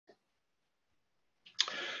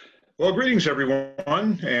Well, greetings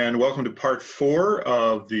everyone, and welcome to part 4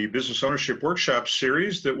 of the Business Ownership Workshop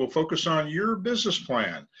series that will focus on your business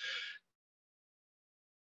plan.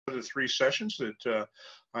 The 3 sessions that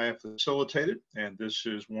I have facilitated, and this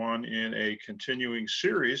is one in a continuing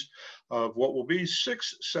series of what will be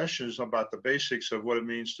 6 sessions about the basics of what it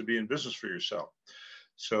means to be in business for yourself.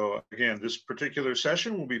 So again, this particular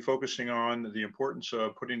session will be focusing on the importance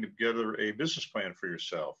of putting together a business plan for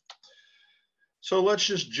yourself. So let's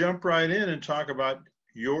just jump right in and talk about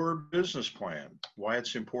your business plan, why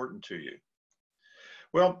it's important to you.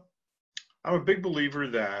 Well, I'm a big believer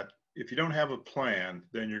that if you don't have a plan,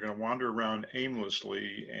 then you're going to wander around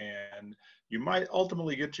aimlessly, and you might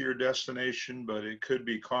ultimately get to your destination, but it could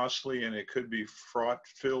be costly and it could be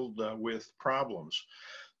filled with problems.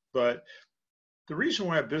 But the reason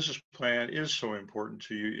why a business plan is so important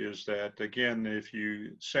to you is that, again, if you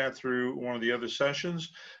sat through one of the other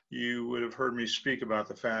sessions, you would have heard me speak about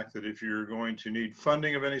the fact that if you're going to need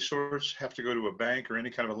funding of any sorts, have to go to a bank or any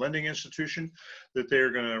kind of a lending institution, that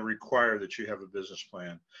they're going to require that you have a business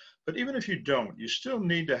plan. But even if you don't, you still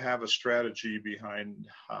need to have a strategy behind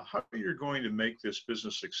how you're going to make this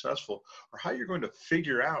business successful, or how you're going to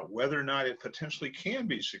figure out whether or not it potentially can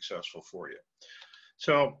be successful for you.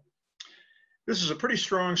 So this is a pretty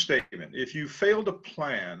strong statement. If you fail to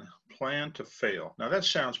plan to fail. Now that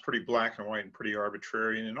sounds pretty black and white and pretty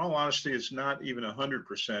arbitrary, and in all honesty, it's not even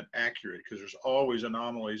 100% accurate, because there's always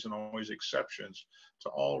anomalies and always exceptions to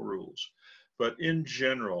all rules. But in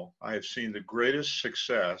general, I have seen the greatest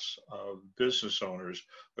success of business owners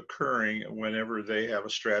occurring whenever they have a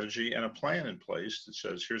strategy and a plan in place that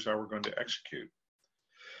says, here's how we're going to execute.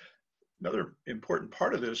 Another important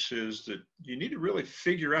part of this is that you need to really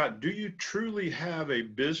figure out, do you truly have a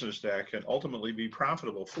business that can ultimately be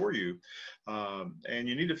profitable for you? And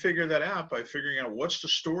you need to figure that out by figuring out what's the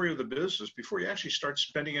story of the business before you actually start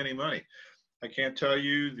spending any money. I can't tell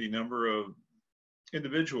you the number of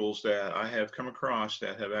individuals that I have come across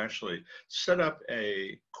that have actually set up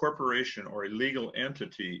a corporation or a legal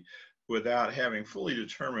entity without having fully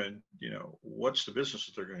determined, what's the business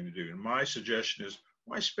that they're going to do. And my suggestion is,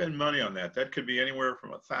 why spend money on that? That could be anywhere from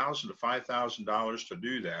 $1,000 to $5,000 to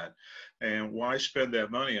do that. And why spend that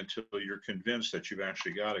money until you're convinced that you've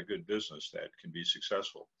actually got a good business that can be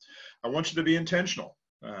successful? I want you to be intentional.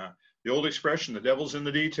 The old expression, the devil's in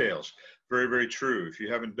the details. Very, very true. If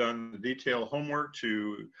you haven't done the detailed homework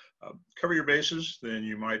to cover your bases, then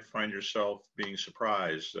you might find yourself being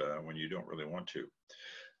surprised when you don't really want to.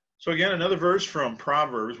 So again, another verse from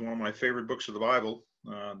Proverbs, one of my favorite books of the Bible.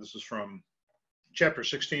 This is from chapter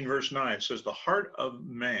 16, verse 9. It says, the heart of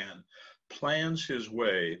man plans his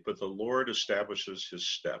way, but the Lord establishes his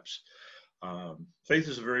steps. Faith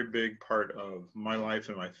is a very big part of my life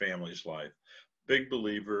and my family's life. Big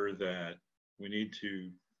believer that we need to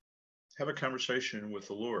have a conversation with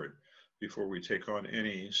the Lord before we take on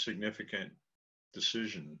any significant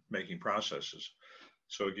decision-making processes.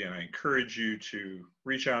 So again, I encourage you to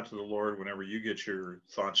reach out to the Lord whenever you get your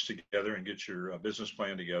thoughts together and get your business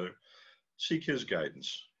plan together. Seek his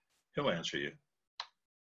guidance. He'll answer you.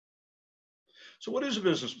 So what is a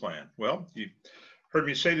business plan? Well, you heard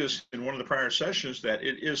me say this in one of the prior sessions, that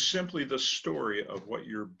it is simply the story of what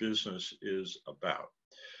your business is about.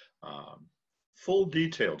 Full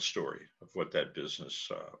detailed story of what that business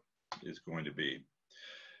is going to be.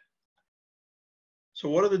 So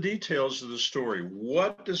what are the details of the story?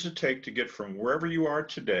 What does it take to get from wherever you are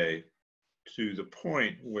today to the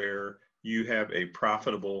point where you have a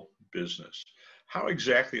profitable business? How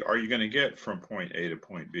exactly are you going to get from point A to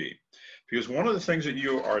point B? Because one of the things that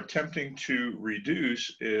you are attempting to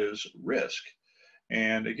reduce is risk.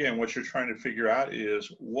 And again, what you're trying to figure out is,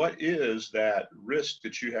 what is that risk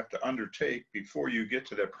that you have to undertake before you get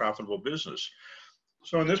to that profitable business?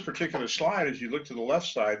 So in this particular slide, as you look to the left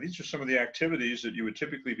side, these are some of the activities that you would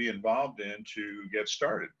typically be involved in to get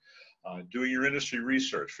started. Doing your industry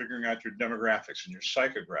research, figuring out your demographics and your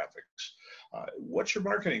psychographics. What's your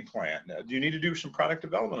marketing plan? Do you need to do some product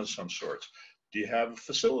development of some sorts? Do you have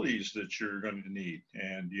facilities that you're going to need?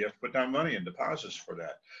 And do you have to put down money and deposits for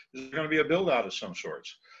that? Is there going to be a build out of some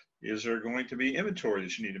sorts? Is there going to be inventory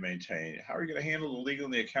that you need to maintain? How are you going to handle the legal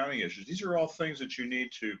and the accounting issues? These are all things that you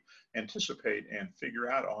need to anticipate and figure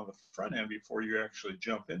out on the front end before you actually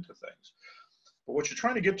jump into things. But what you're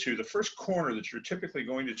trying to get to, the first corner that you're typically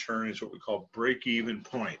going to turn, is what we call break-even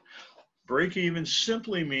point. Break-even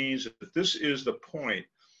simply means that this is the point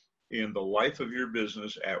in the life of your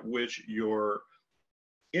business at which your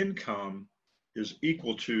income is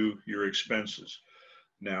equal to your expenses.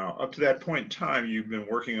 Now, up to that point in time, you've been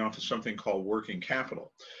working off of something called working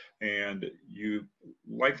capital. and you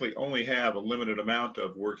likely only have a limited amount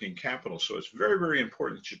of working capital. So it's very, very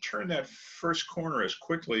important that you turn that first corner as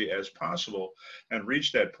quickly as possible and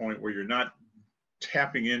reach that point where you're not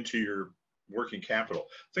tapping into your working capital.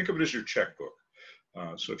 Think of it as your checkbook.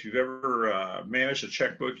 So if you've ever managed a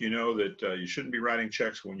checkbook, you know that you shouldn't be writing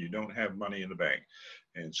checks when you don't have money in the bank.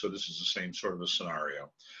 And so this is the same sort of a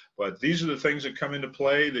scenario. But these are the things that come into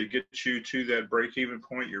play that get you to that break-even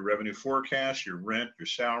point: your revenue forecast, your rent, your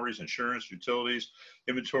salaries, insurance, utilities,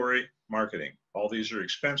 inventory, marketing. All these are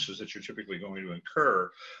expenses that you're typically going to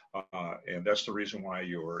incur. And that's the reason why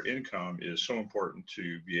your income is so important,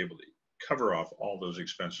 to be able to cover off all those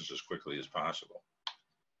expenses as quickly as possible.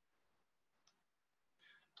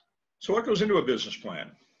 So what goes into a business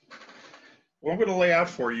plan? Well, I'm going to lay out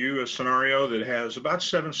for you a scenario that has about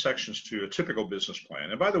 7 sections to a typical business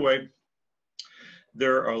plan. And by the way,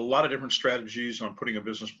 there are a lot of different strategies on putting a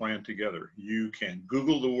business plan together. You can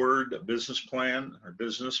Google the word business plan or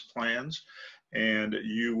business plans, and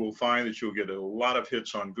you will find that you'll get a lot of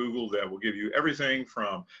hits on Google that will give you everything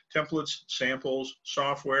from templates, samples,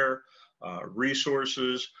 software,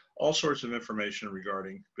 resources, all sorts of information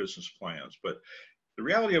regarding business plans. But the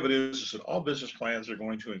reality of it is that all business plans are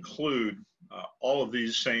going to include all of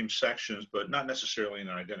these same sections, but not necessarily in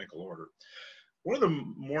an identical order. One of the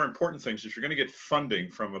more important things, if you're going to get funding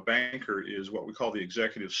from a banker, is what we call the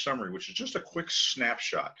executive summary, which is just a quick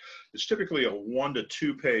snapshot. It's typically a 1 to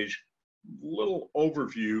 2 page little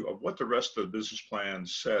overview of what the rest of the business plan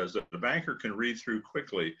says, that the banker can read through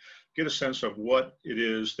quickly, get a sense of what it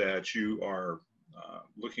is that you are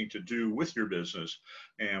looking to do with your business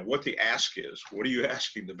and what the ask is. What are you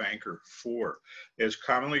asking the banker for? It's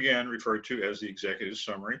commonly again referred to as the executive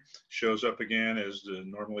summary. Shows up again as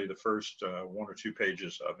normally the first 1 or 2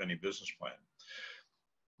 pages of any business plan.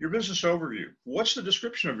 Your business overview. What's the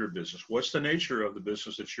description of your business? What's the nature of the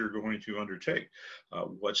business that you're going to undertake?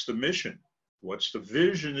 What's the mission? What's the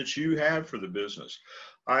vision that you have for the business?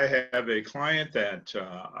 I have a client that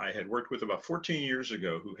I had worked with about 14 years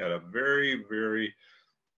ago who had a very, very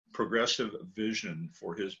progressive vision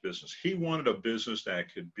for his business. He wanted a business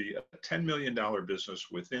that could be a $10 million business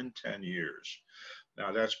within 10 years.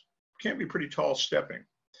 Now that can be pretty tall stepping.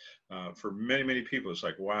 For many, many people, it's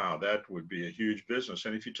like, wow, that would be a huge business.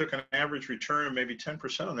 And if you took an average return of maybe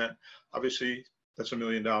 10% on that, obviously that's $1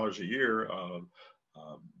 million a year of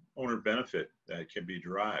owner benefit that can be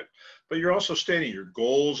derived. But you're also stating your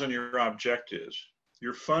goals and your objectives,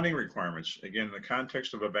 your funding requirements. Again, in the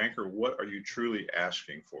context of a banker, what are you truly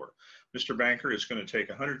asking for? Mr. Banker, it's going to take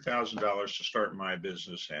 $100,000 to start my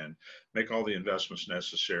business and make all the investments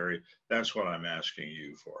necessary. That's what I'm asking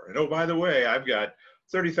you for. And oh, by the way, I've got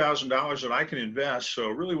 $30,000 that I can invest. So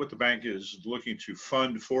really what the bank is looking to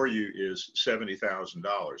fund for you is $70,000.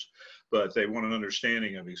 But they want an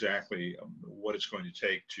understanding of exactly what it's going to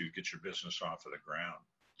take to get your business off of the ground.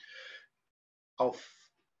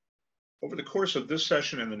 Over the course of this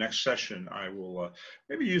session and the next session, I will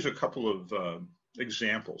maybe use a couple of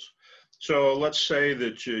examples. So let's say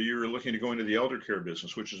that you're looking to go into the elder care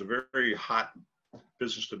business, which is a very, very hot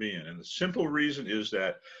business to be in. And the simple reason is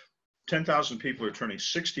that 10,000 people are turning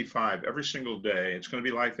 65 every single day. It's going to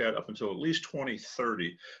be like that up until at least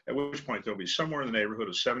 2030, at which point there'll be somewhere in the neighborhood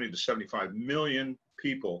of 70 to 75 million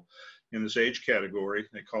people in this age category.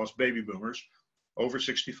 They call us baby boomers, over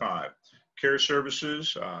 65. Care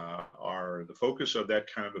services are the focus of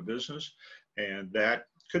that kind of a business, and that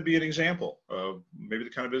could be an example of maybe the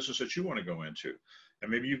kind of business that you want to go into. And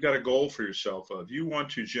maybe you've got a goal for yourself of you want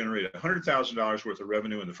to generate $100,000 worth of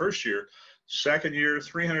revenue in the first year, second year,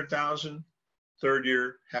 $300,000, third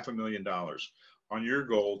year, $500,000 on your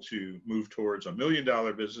goal to move towards $1 million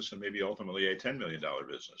business and maybe ultimately a $10 million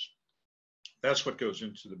business. That's what goes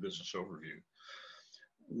into the business overview.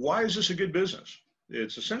 Why is this a good business?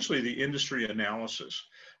 It's essentially the industry analysis.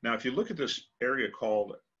 Now, if you look at this area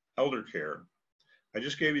called elder care, I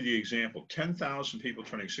just gave you the example, 10,000 people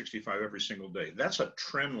turning 65 every single day. That's a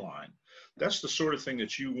trend line. That's the sort of thing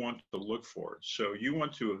that you want to look for. So you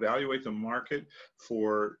want to evaluate the market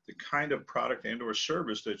for the kind of product and or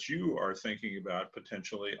service that you are thinking about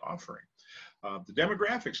potentially offering. The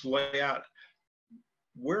demographics lay out,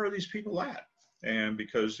 where are these people at? And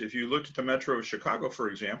because if you looked at the Metro of Chicago, for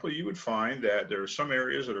example, you would find that there are some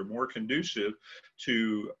areas that are more conducive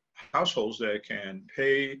to households that can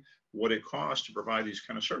pay what it costs to provide these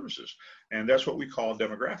kind of services. And that's what we call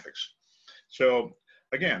demographics. So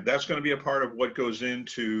again, that's going to be a part of what goes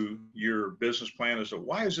into your business plan as to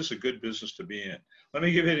why is this a good business to be in? Let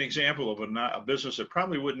me give you an example of a business that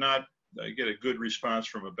probably would not get a good response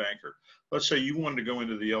from a banker. Let's say you wanted to go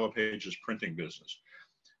into the Yellow Pages printing business.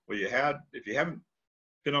 Well, if you haven't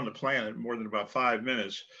been on the planet more than about 5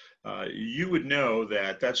 minutes, you would know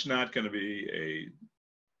that that's not going to be a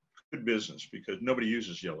good business, because nobody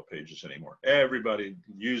uses Yellow Pages anymore. Everybody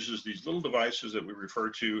uses these little devices that we refer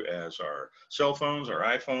to as our cell phones, our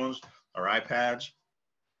iPhones, our iPads,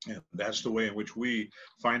 and that's the way in which we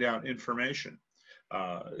find out information.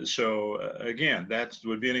 Again, that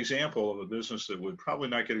would be an example of a business that would probably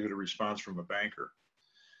not get a good response from a banker.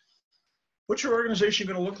 What's your organization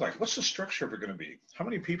going to look like? What's the structure of it going to be? How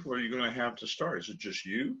many people are you going to have to start? Is it just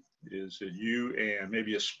you? Is it you and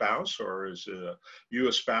maybe a spouse, or is it you,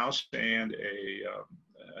 a spouse, and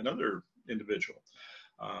another individual?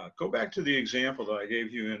 Go back to the example that I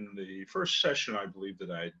gave you in the first session, I believe,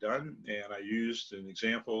 that I had done, and I used an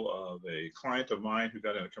example of a client of mine who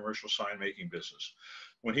got in a commercial sign making business.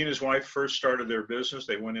 When he and his wife first started their business,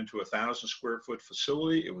 they went into a 1,000-square-foot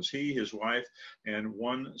facility. It was he, his wife, and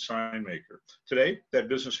one sign maker. Today, that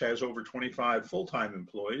business has over 25 full-time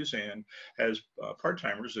employees and has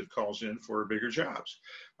part-timers that calls in for bigger jobs.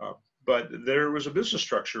 But there was a business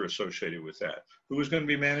structure associated with that. Who was going to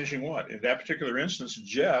be managing what? In that particular instance,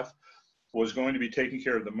 Jeff was going to be taking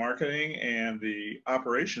care of the marketing and the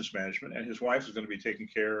operations management, and his wife was going to be taking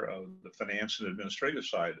care of the finance and administrative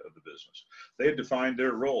side of the business. They had defined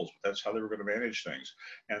their roles, but that's how they were going to manage things.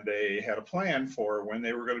 And they had a plan for when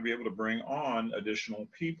they were going to be able to bring on additional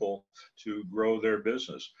people to grow their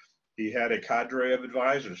business. He had a cadre of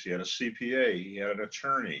advisors. He had a CPA, he had an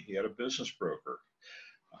attorney, he had a business broker,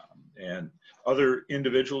 and other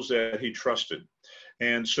individuals that he trusted.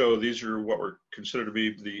 And so these are what were considered to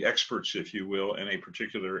be the experts, if you will, in a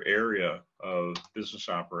particular area of business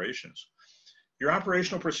operations. Your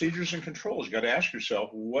operational procedures and controls, you got to ask yourself,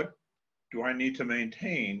 what do I need to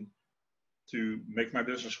maintain to make my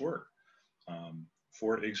business work?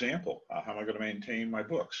 For example, how am I going to maintain my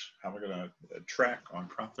books? How am I going to track on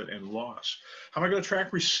profit and loss? How am I going to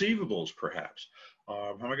track receivables, perhaps?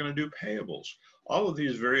 How am I going to do payables? All of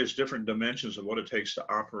these various different dimensions of what it takes to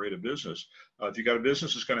operate a business. If you've got a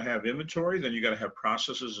business that's going to have inventory, then you got to have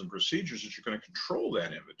processes and procedures that you're going to control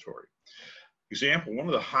that inventory. Example, one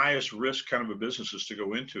of the highest risk kind of a businesses to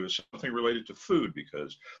go into is something related to food,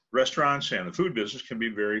 because restaurants and the food business can be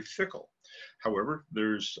very fickle. However,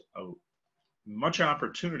 there's much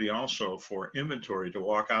opportunity also for inventory to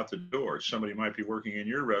walk out the door. Somebody might be working in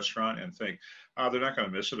your restaurant and think, oh, they're not going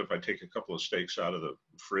to miss it if I take a couple of steaks out of the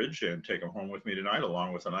fridge and take them home with me tonight,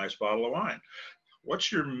 along with a nice bottle of wine.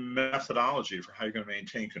 What's your methodology for how you're going to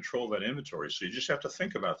maintain control of that inventory? So you just have to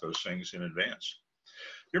think about those things in advance.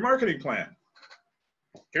 Your marketing plan.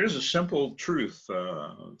 Here's a simple truth,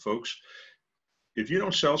 folks. If you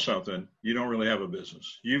don't sell something, you don't really have a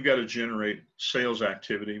business. You've got to generate sales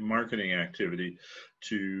activity, marketing activity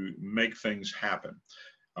to make things happen.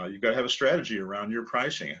 You've got to have a strategy around your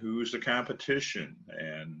pricing. Who's the competition?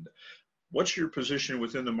 And what's your position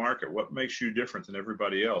within the market? What makes you different than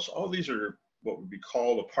everybody else? All these are what would be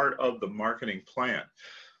called a part of the marketing plan.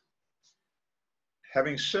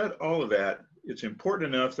 Having said all of that, it's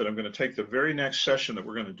important enough that I'm going to take the very next session that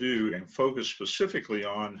we're going to do and focus specifically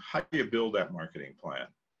on how do you build that marketing plan.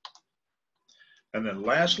 And then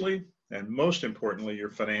lastly, and most importantly,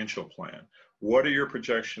 your financial plan. What are your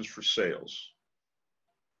projections for sales?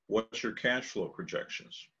 What's your cash flow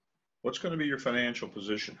projections? What's going to be your financial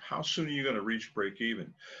position? How soon are you going to reach break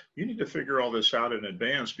even? You need to figure all this out in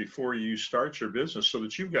advance before you start your business, so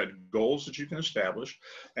that you've got goals that you can establish,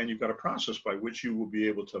 and you've got a process by which you will be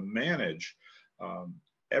able to manage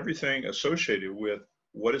everything associated with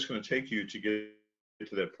what it's going to take you to get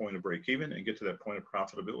to that point of break even and get to that point of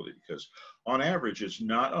profitability. Because on average, it's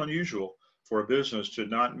not unusual for a business to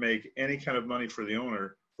not make any kind of money for the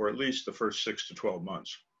owner for at least the first 6 to 12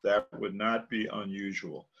 months. That would not be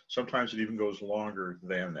unusual. Sometimes it even goes longer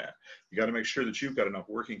than that. You got to make sure that you've got enough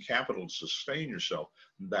working capital to sustain yourself.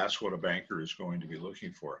 That's what a banker is going to be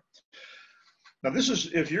looking for. Now, this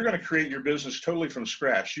is, if you're going to create your business totally from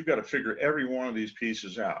scratch, you've got to figure every one of these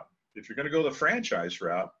pieces out. If you're going to go the franchise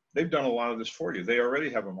route, they've done a lot of this for you. They already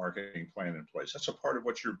have a marketing plan in place. That's a part of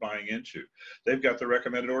what you're buying into. They've got the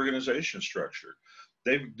recommended organization structure.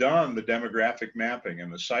 They've done the demographic mapping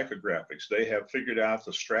and the psychographics. They have figured out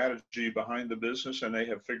the strategy behind the business, and they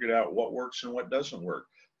have figured out what works and what doesn't work.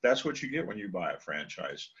 That's what you get when you buy a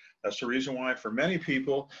franchise. That's the reason why for many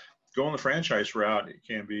people, going the franchise route, it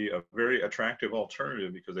can be a very attractive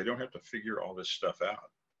alternative, because they don't have to figure all this stuff out.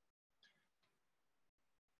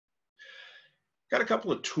 Got a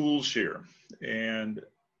couple of tools here, and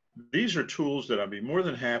These are tools that I'd be more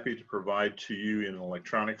than happy to provide to you in an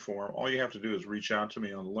electronic form. All you have to do is reach out to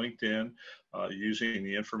me on LinkedIn using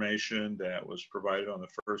the information that was provided on the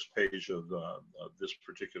first page of this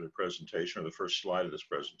particular presentation, or the first slide of this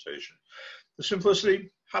presentation. The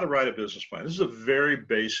simplicity, how to write a business plan. This is a very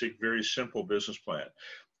basic, very simple business plan.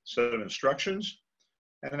 Set of instructions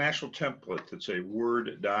and an actual template that's a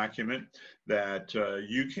Word document that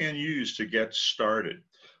you can use to get started.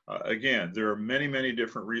 Again, there are many, many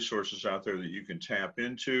different resources out there that you can tap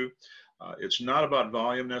into. It's not about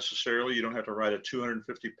volume necessarily. You don't have to write a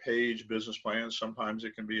 250-page business plan. Sometimes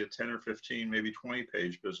it can be a 10 or 15, maybe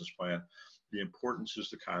 20-page business plan. The importance is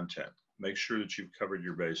the content. Make sure that you've covered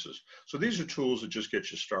your bases. So these are tools that just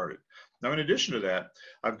get you started. Now, in addition to that,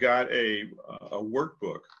 I've got a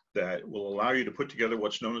workbook that will allow you to put together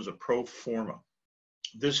what's known as a pro forma.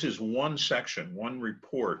 This is one section, one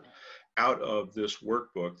report out of this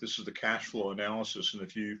workbook. This is the cash flow analysis, and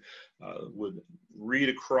if you would read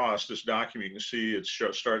across this document, you can see it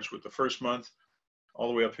starts with the first month all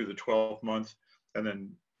the way up through the 12th month, and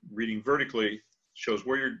then reading vertically shows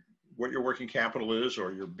what your working capital is,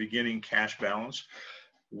 or your beginning cash balance.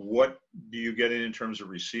 What do you get in terms of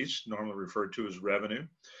receipts, normally referred to as revenue?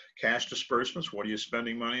 Cash disbursements, what are you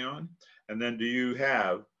spending money on? And then do you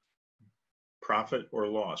have profit or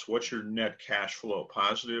loss? What's your net cash flow,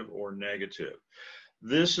 positive or negative?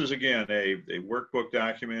 This is, again, a workbook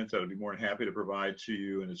document that I'd be more than happy to provide to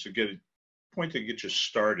you, and it's a good point to get you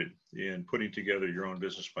started in putting together your own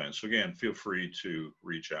business plan. So again, feel free to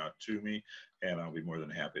reach out to me, and I'll be more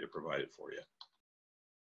than happy to provide it for you.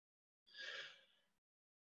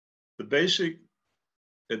 The basic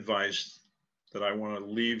advice that I want to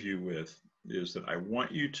leave you with is that I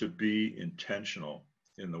want you to be intentional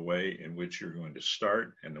in the way in which you're going to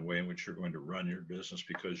start and the way in which you're going to run your business,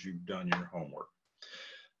 because you've done your homework.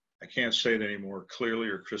 I can't say it any more clearly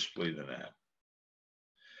or crisply than that.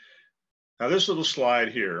 Now, this little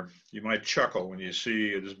slide here, you might chuckle when you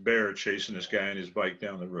see this bear chasing this guy on his bike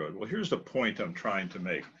down the road. Well, here's the point I'm trying to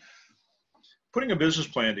make. Putting a business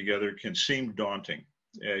plan together can seem daunting.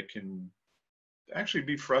 It can actually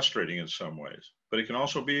be frustrating in some ways, but it can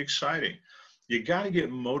also be exciting. You got to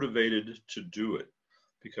get motivated to do it,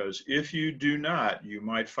 because if you do not, you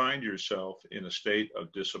might find yourself in a state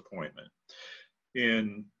of disappointment.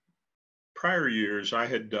 In prior years, I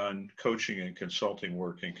had done coaching and consulting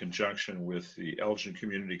work in conjunction with the Elgin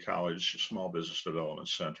Community College Small Business Development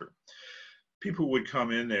Center. People would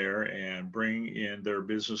come in there and bring in their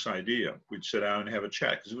business idea. We'd sit down and have a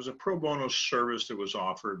chat, because it was a pro bono service that was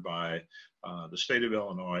offered by the state of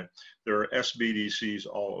Illinois. There are SBDCs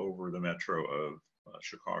all over the metro of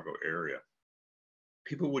Chicago area.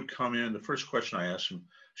 People would come in. The first question I asked them,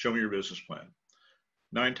 show me your business plan.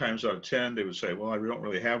 9 times out of 10, they would say, well, I don't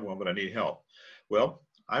really have one, but I need help. Well,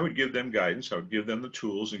 I would give them guidance. I would give them the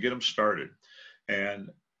tools and get them started. And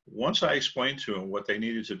once I explained to them what they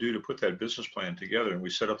needed to do to put that business plan together, and we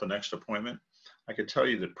set up the next appointment, I could tell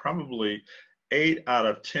you that probably 8 out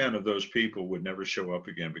of 10 of those people would never show up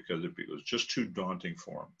again, because it was just too daunting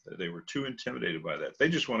for them. They were too intimidated by that. They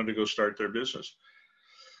just wanted to go start their business.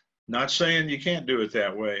 Not saying you can't do it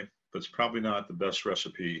that way, but it's probably not the best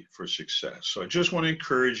recipe for success. So I just want to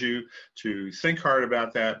encourage you to think hard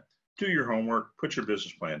about that, do your homework, put your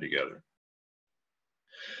business plan together.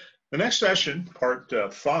 The next session, part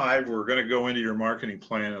 5, we're going to go into your marketing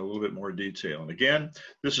plan in a little bit more detail. And again,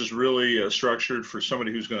 this is really structured for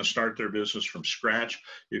somebody who's going to start their business from scratch.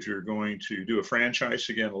 If you're going to do a franchise,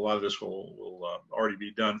 again, a lot of this will already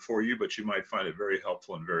be done for you, but you might find it very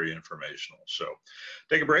helpful and very informational. So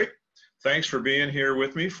take a break. Thanks for being here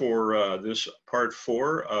with me for this part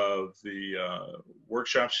 4 of the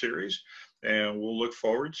workshop series, and we'll look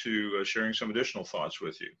forward to sharing some additional thoughts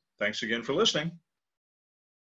with you. Thanks again for listening.